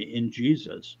finally in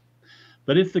Jesus.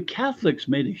 But if the Catholics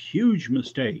made a huge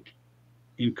mistake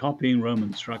in copying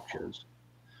Roman structures,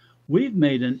 we've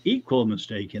made an equal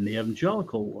mistake in the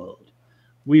evangelical world.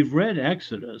 We've read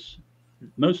Exodus.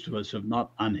 Most of us have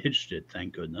not unhitched it,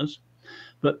 thank goodness.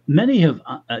 But many have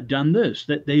done this,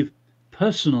 that they've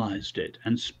personalized it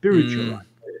and spiritualized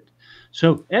it.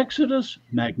 So Exodus,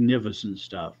 magnificent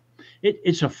stuff.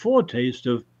 It's a foretaste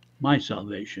of my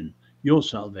salvation, your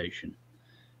salvation.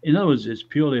 In other words, it's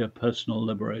purely a personal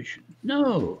liberation.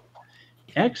 No,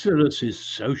 Exodus is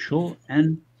social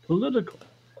and political.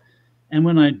 And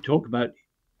when I talk about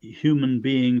human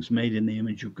beings made in the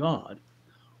image of God,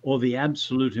 or the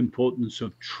absolute importance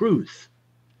of truth,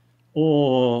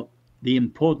 or the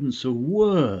importance of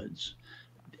words,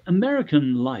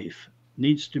 American life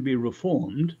needs to be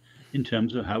reformed in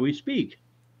terms of how we speak.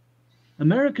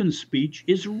 American speech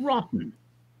is rotten,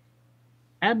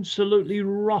 absolutely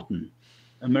rotten,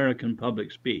 American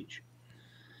public speech.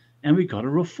 And we got to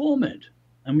reform it.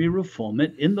 And we reform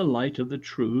it in the light of the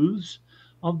truths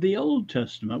of the Old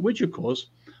Testament, which, of course,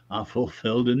 are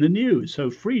fulfilled in the New. So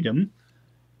freedom,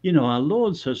 you know, our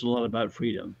Lord says a lot about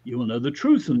freedom. You will know the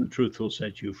truth, and the truth will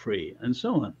set you free, and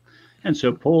so on. And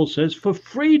so Paul says, for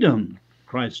freedom,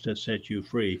 Christ has set you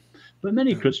free. But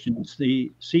many Christians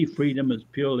see freedom as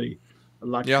purely a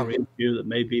luxury issue that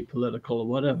may be political or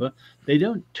whatever. They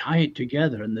don't tie it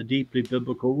together in the deeply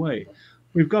biblical way.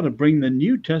 We've got to bring the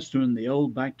New Testament and the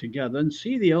Old back together and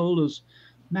see the Old as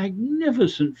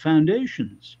magnificent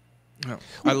foundations. Oh,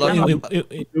 I love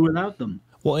it without them.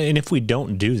 Well, and if we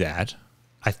don't do that,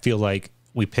 I feel like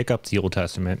we pick up the Old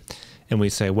Testament and we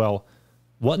say, well,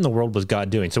 what in the world was God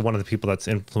doing? So one of the people that's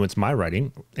influenced my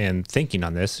writing and thinking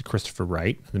on this, Christopher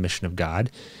Wright, The Mission of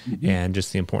God, and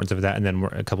just the importance of that. And then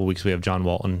a couple of weeks, we have John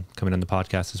Walton coming on the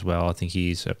podcast as well. I think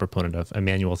he's a proponent of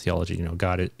Emmanuel theology. You know,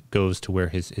 God goes to where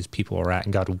his people are at,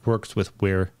 and God works with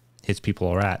where his people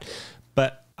are at.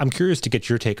 But I'm curious to get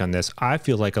your take on this. I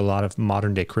feel like a lot of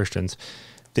modern day Christians,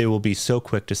 they will be so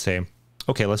quick to say,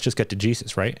 okay, let's just get to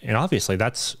Jesus, right? And obviously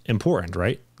that's important,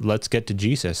 right? Let's get to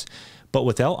Jesus. But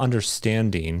without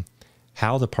understanding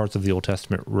how the parts of the Old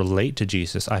Testament relate to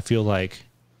Jesus, I feel like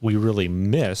we really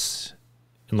miss,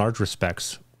 in large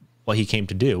respects, what he came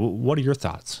to do. What are your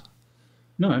thoughts?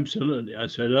 No, absolutely. I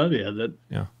said earlier that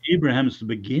Abraham's the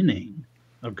beginning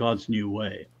of God's new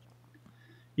way.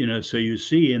 You know, so you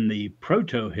see in the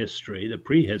proto-history, the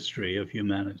prehistory of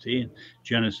humanity,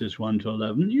 Genesis 1 to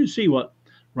 11, you see what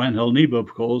Reinhold Niebuhr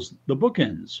calls the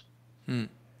bookends.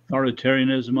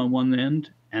 Authoritarianism on one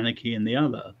end, anarchy in the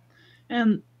other.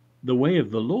 And the way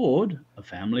of the Lord, a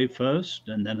family first,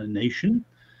 and then a nation,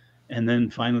 and then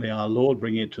finally our Lord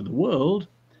bringing it to the world,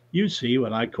 you see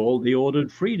what I call the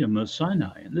ordered freedom of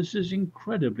Sinai. And this is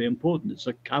incredibly important. It's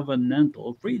a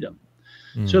covenantal freedom.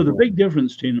 So the big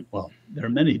difference between, well, there are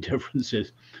many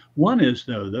differences. One is,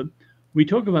 though, that we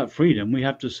talk about freedom, we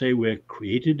have to say we're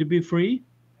created to be free.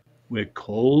 We're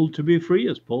called to be free,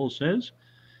 as Paul says.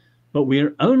 But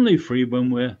we're only free when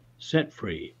we're set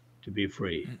free to be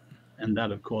free. And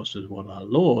that, of course, is what our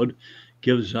Lord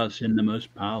gives us in the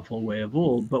most powerful way of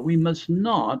all. But we must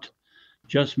not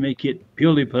just make it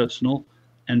purely personal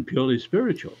and purely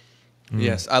spiritual.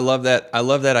 Yes, I love that. I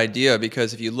love that idea,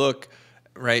 because if you look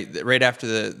right after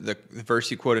the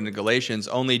verse you quoted in Galatians,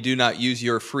 only do not use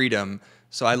your freedom.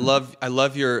 So I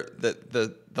love your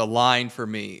the line for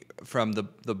me from the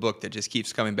book that just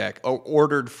keeps coming back. Oh,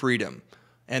 ordered freedom.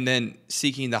 And then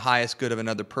seeking the highest good of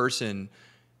another person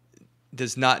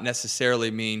does not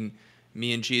necessarily mean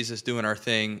me and Jesus doing our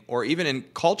thing, or even in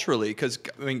culturally, because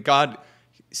I mean, God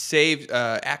saved,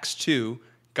 Acts 2,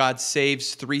 God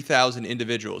saves 3,000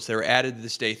 individuals. They were added to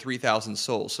this day 3,000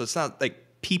 souls. So it's not like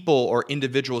people or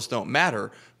individuals don't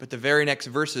matter, but the very next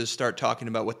verses start talking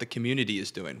about what the community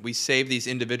is doing. We save these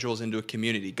individuals into a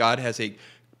community. God has a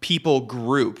people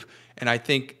group, and I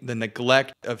think the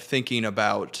neglect of thinking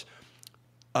about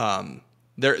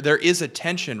there is a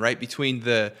tension, right, between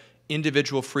the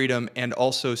individual freedom and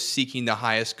also seeking the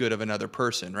highest good of another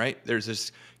person, right? There's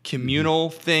this communal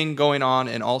thing going on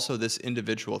and also this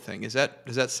individual thing. Does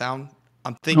that sound?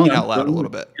 I'm thinking out loud a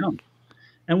little bit. Yeah.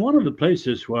 And one of the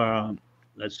places where,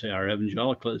 let's say, our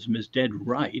evangelicalism is dead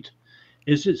right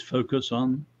is its focus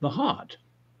on the heart.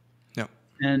 Yeah.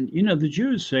 And, the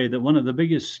Jews say that one of the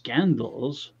biggest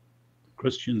scandals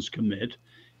Christians commit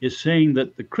is saying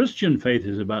that the Christian faith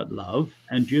is about love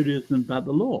and Judaism about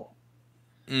the law.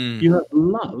 You have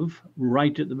love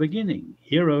right at the beginning.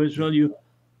 Hear, O Israel, you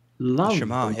love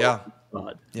Shema, the Lord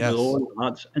God, yes. with all your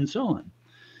hearts, and so on.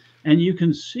 And you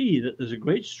can see that there's a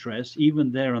great stress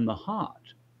even there on the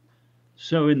heart.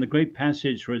 So in the great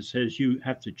passage where it says you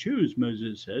have to choose,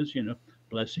 Moses says,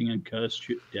 blessing and curse,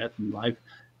 death and life,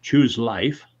 choose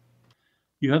life.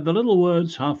 You have the little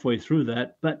words halfway through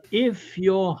that, but if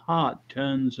your heart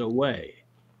turns away.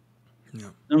 Yeah.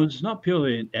 No, it's not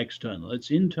purely external,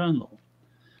 it's internal.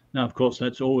 Now, of course,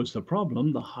 that's always the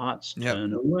problem. The hearts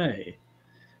turn away.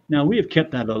 Now, we have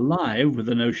kept that alive with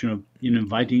the notion of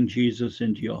inviting Jesus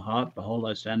into your heart. Behold,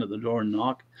 I stand at the door and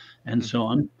knock, and so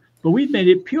on. But we've made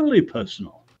it purely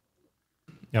personal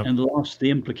and lost the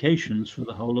implications for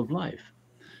the whole of life.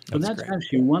 But that's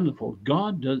actually wonderful.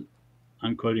 God does,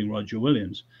 I'm quoting Roger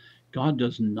Williams, God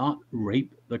does not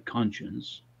rape the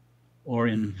conscience or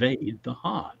invade the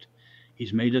heart.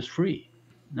 He's made us free.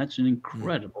 That's an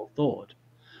incredible thought.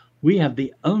 We have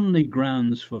the only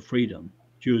grounds for freedom,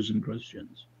 Jews and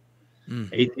Christians.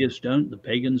 Atheists don't, the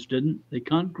pagans didn't. They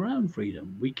can't ground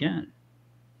freedom. We can.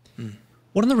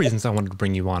 One of the reasons I wanted to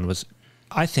bring you on was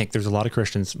I think there's a lot of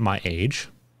Christians my age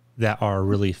that are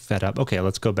really fed up. Okay,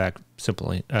 let's go back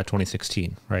simply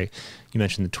 2016, right? You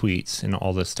mentioned the tweets and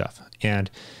all this stuff. And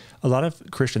a lot of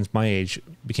Christians my age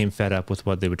became fed up with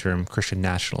what they would term Christian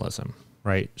nationalism,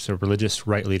 right? So religious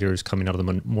right leaders coming out of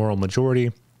the moral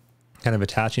majority, kind of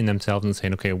attaching themselves and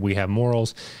saying, okay, we have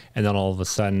morals, and then all of a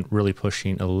sudden really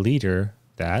pushing a leader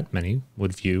that many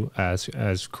would view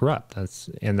as corrupt.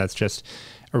 That's just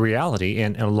a reality.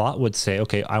 And a lot would say,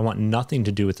 okay, I want nothing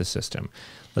to do with the system.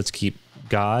 Let's keep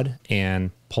God and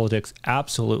politics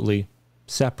absolutely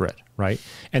separate, right?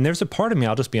 And there's a part of me,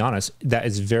 I'll just be honest, that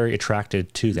is very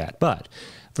attracted to that. But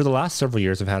for the last several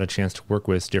years, I've had a chance to work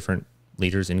with different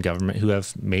leaders in government who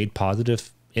have made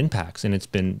positive impacts, and it's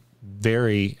been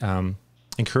very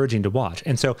encouraging to watch.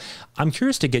 And so I'm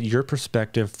curious to get your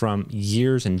perspective from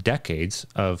years and decades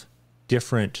of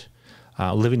different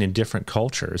living in different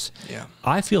cultures. Yeah.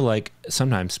 I feel like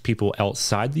sometimes people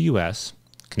outside the U.S.,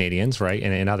 Canadians, right,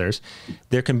 and others,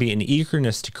 there can be an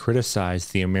eagerness to criticize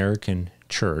the American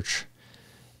church.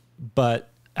 But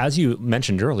as you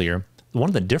mentioned earlier, one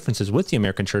of the differences with the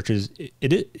American church is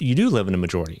you do live in a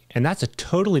majority, and that's a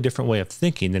totally different way of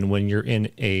thinking than when you're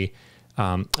in a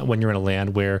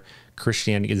land where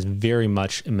Christianity is very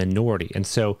much a minority. And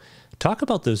so talk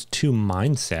about those two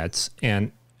mindsets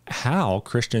and how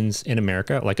Christians in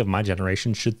America, like of my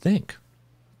generation, should think.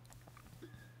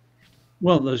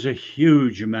 Well, there's a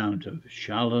huge amount of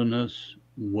shallowness,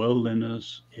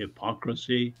 worldliness,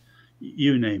 hypocrisy,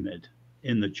 you name it,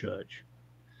 in the church.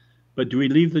 But do we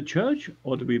leave the church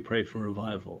or do we pray for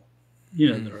revival?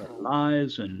 There are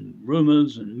lies and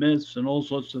rumors and myths and all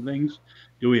sorts of things.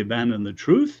 Do we abandon the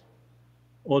truth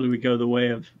or do we go the way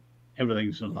of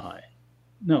everything's a lie?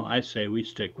 No, I say we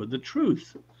stick with the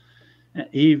truth,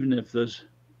 even if there's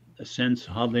a sense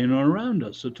hardly anyone around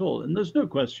us at all. And there's no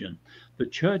question, the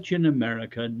church in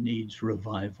America needs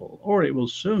revival, or it will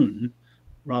soon,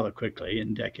 rather quickly,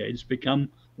 in decades, become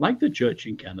like the church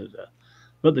in Canada.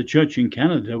 But the church in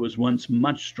Canada was once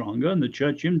much stronger, and the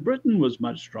church in Britain was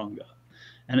much stronger.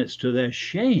 And it's to their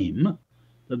shame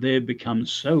that they have become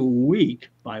so weak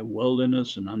by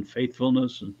worldliness and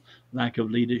unfaithfulness and lack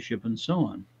of leadership and so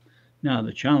on. Now,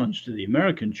 the challenge to the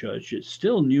American church is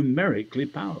still numerically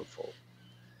powerful.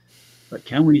 But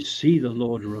can we see the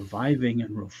Lord reviving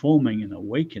and reforming and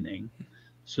awakening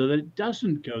so that it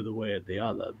doesn't go the way of the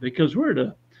other? Because we're at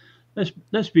a,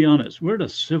 let's be honest, we're at a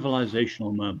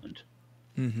civilizational moment.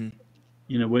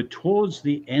 We're towards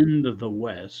the end of the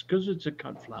West because it's a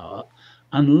cut flower,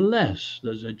 unless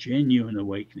there's a genuine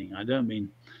awakening. I don't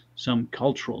mean some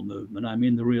cultural movement. I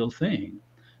mean the real thing.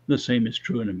 The same is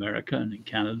true in America and in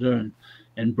Canada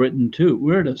and Britain too.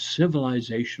 We're at a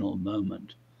civilizational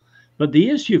moment. But the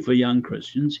issue for young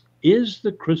Christians is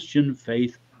the Christian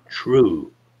faith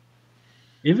true?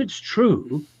 If it's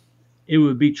true, it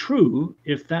would be true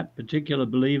if that particular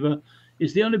believer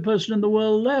is the only person in the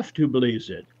world left who believes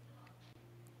it.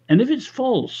 And if it's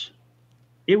false,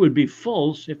 it would be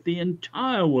false if the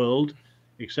entire world,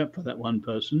 except for that one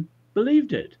person,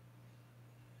 believed it.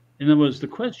 In other words, the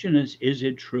question is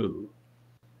it true?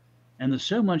 And there's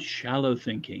so much shallow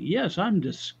thinking. Yes, I'm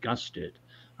disgusted.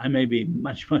 I may be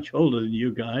much, much older than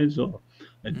you guys or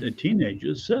the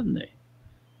teenagers, certainly.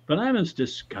 But I'm as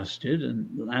disgusted and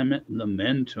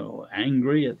lament or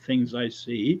angry at things I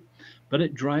see, but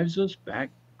it drives us back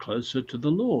closer to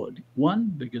the Lord.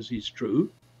 One, because he's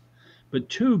true, but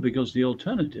two, because the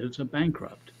alternatives are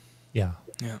bankrupt. Yeah.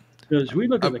 Yeah. So as we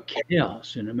look at the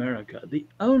chaos in America, the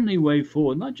only way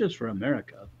forward, not just for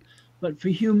America, but for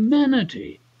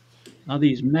humanity, are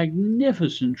these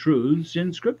magnificent truths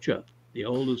in Scripture, the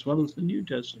Old as well as the New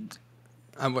Testament.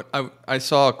 I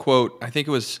saw a quote. I think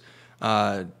it was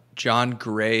John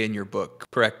Gray in your book.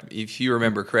 Correct, if you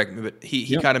remember correctly. But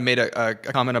he kind of made a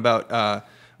comment about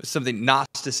something.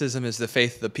 Gnosticism is the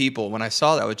faith of the people. When I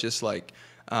saw that, I was just like,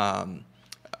 I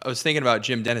was thinking about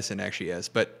Jim Dennison actually as.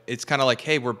 But it's kind of like,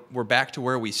 hey, we're back to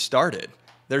where we started.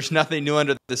 There's nothing new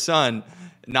under the sun.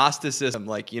 Gnosticism,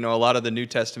 like, you know, a lot of the New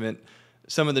Testament,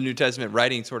 some of the New Testament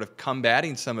writing sort of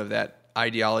combating some of that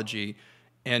ideology,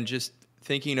 and just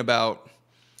thinking about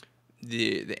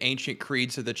the ancient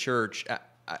creeds of the church,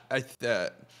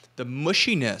 the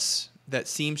mushiness that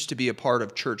seems to be a part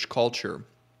of church culture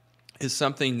is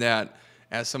something that,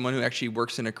 as someone who actually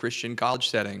works in a Christian college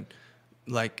setting,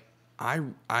 like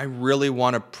I really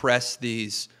want to press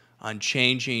these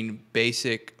unchanging,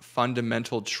 basic,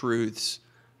 fundamental truths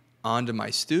onto my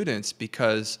students,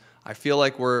 because I feel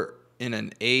like we're in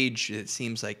an age that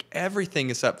seems like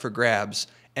everything is up for grabs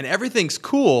and everything's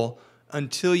cool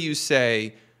until you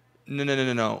say,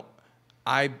 no.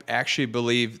 I actually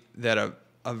believe that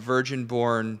a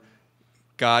virgin-born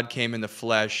God came in the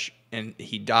flesh, and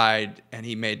he died, and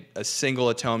he made a single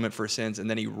atonement for sins, and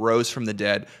then he rose from the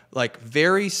dead. Like,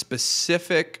 very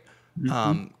specific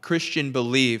Christian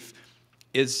belief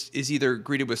is either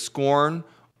greeted with scorn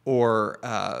or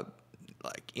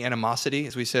like animosity,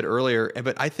 as we said earlier.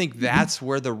 But I think that's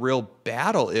where the real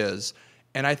battle is.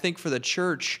 And I think for the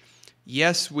church,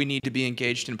 yes, we need to be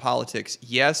engaged in politics.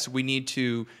 Yes, we need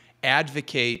to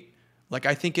advocate. Like,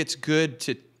 I think it's good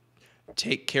to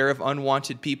take care of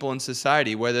unwanted people in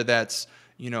society, whether that's,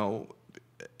 you know,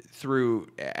 through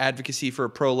advocacy for a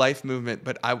pro-life movement,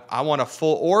 but I want a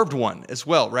full-orbed one as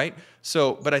well, right?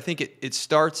 So, but I think it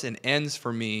starts and ends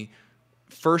for me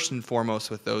first and foremost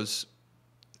with those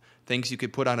things you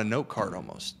could put on a note card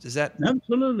almost. Is that?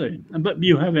 Absolutely. But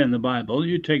you have in the Bible,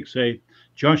 you take, say,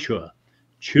 Joshua,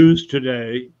 choose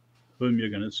today whom you're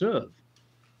going to serve.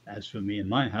 As for me and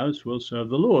my house, we'll serve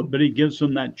the Lord. But he gives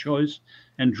them that choice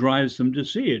and drives them to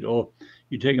see it. Or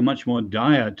you take a much more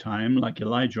dire time like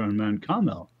Elijah on Mount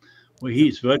Carmel, where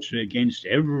he's virtually against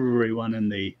everyone in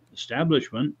the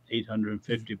establishment,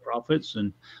 850 prophets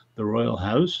and the royal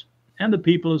house, and the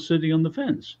people are sitting on the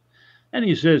fence. And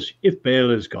he says, if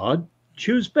Baal is God,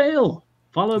 choose Baal,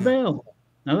 follow Baal.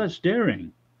 Now that's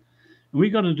daring. We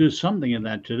got to do something in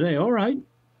that today. All right,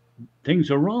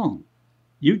 things are wrong.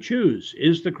 You choose.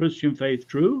 Is the Christian faith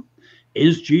true?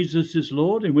 Is Jesus is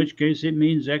Lord? In which case it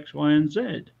means X, Y, and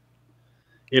Z.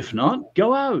 If not,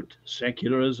 go out,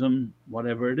 secularism,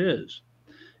 whatever it is,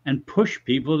 and push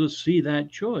people to see that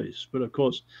choice. But of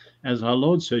course, as our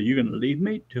Lord said, you're going to leave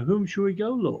me? To whom shall we go,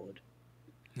 Lord?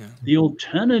 Yeah. The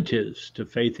alternatives to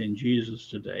faith in Jesus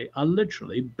today are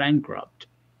literally bankrupt.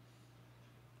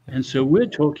 And so we're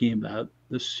talking about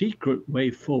the secret way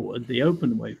forward, the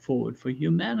open way forward for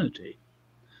humanity,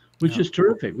 which is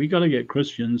terrific. We got to get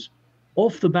Christians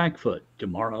off the back foot,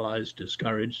 demoralized,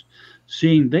 discouraged,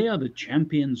 seeing they are the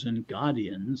champions and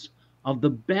guardians of the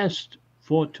best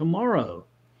for tomorrow.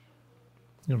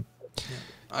 Yeah.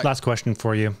 Last question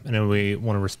for you. I know we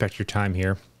want to respect your time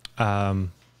here.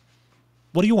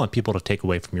 What do you want people to take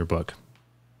away from your book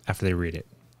after they read it?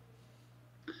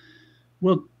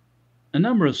 Well, a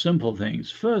number of simple things.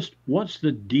 First, what's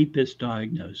the deepest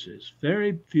diagnosis?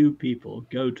 Very few people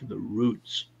go to the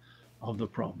roots of the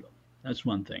problem. That's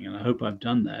one thing, and I hope I've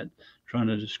done that, trying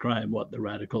to describe what the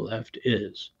radical left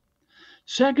is.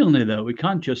 Secondly, though, we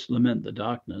can't just lament the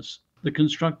darkness, the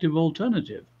constructive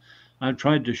alternative. I've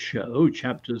tried to show,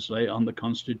 chapters on the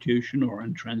Constitution or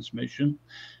on transmission,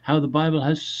 how the Bible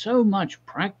has so much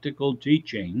practical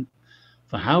teaching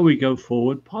for how we go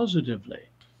forward positively.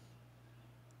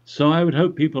 So I would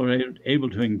hope people are able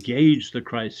to engage the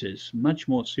crisis much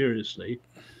more seriously,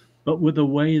 but with a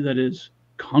way that is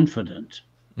confident,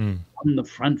 on the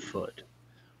front foot,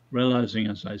 realizing,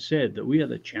 as I said, that we are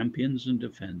the champions and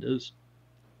defenders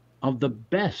of the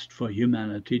best for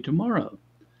humanity tomorrow.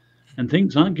 And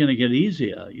things aren't going to get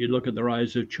easier. You look at the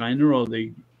rise of China or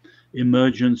the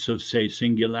emergence of, say,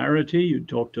 singularity. You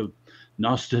talked of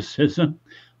Gnosticism.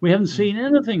 We haven't seen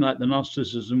anything like the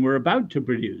Gnosticism we're about to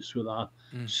produce with our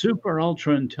super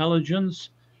ultra intelligence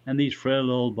and these frail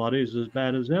old bodies as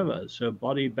bad as ever. So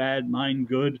body bad, mind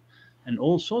good, and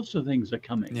all sorts of things are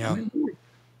coming. Yeah. I mean, we're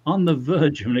on the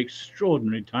verge of an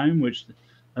extraordinary time, which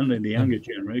only the younger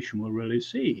generation will really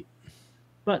see.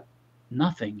 But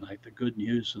nothing like the good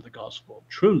news of the gospel.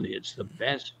 Truly, it's the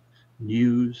best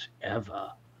news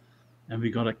ever. And we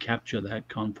got to capture that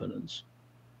confidence.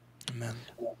 Amen.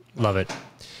 Love it.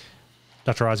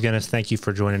 Dr. Os Guinness, thank you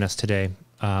for joining us today.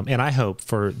 And I hope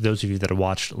for those of you that have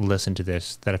watched, listen to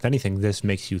this, that if anything, this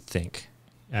makes you think.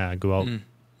 Go out,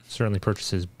 certainly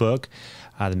purchase his book,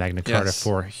 the Magna Carta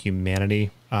for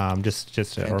Humanity, or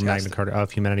Magna Carta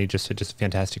of Humanity, just a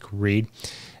fantastic read.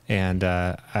 And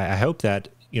I hope that,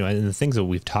 and the things that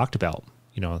we've talked about,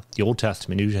 the Old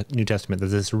Testament, New Testament, that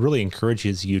this really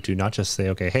encourages you to not just say,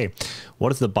 okay, hey,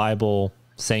 what is the Bible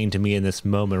saying to me in this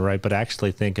moment, right? But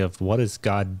actually think of what is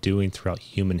God doing throughout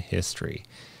human history.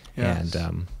 Yes.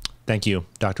 And thank you,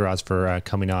 Dr. Oz, for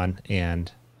coming on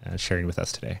and sharing with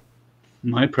us today.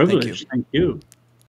 My privilege. Thank you.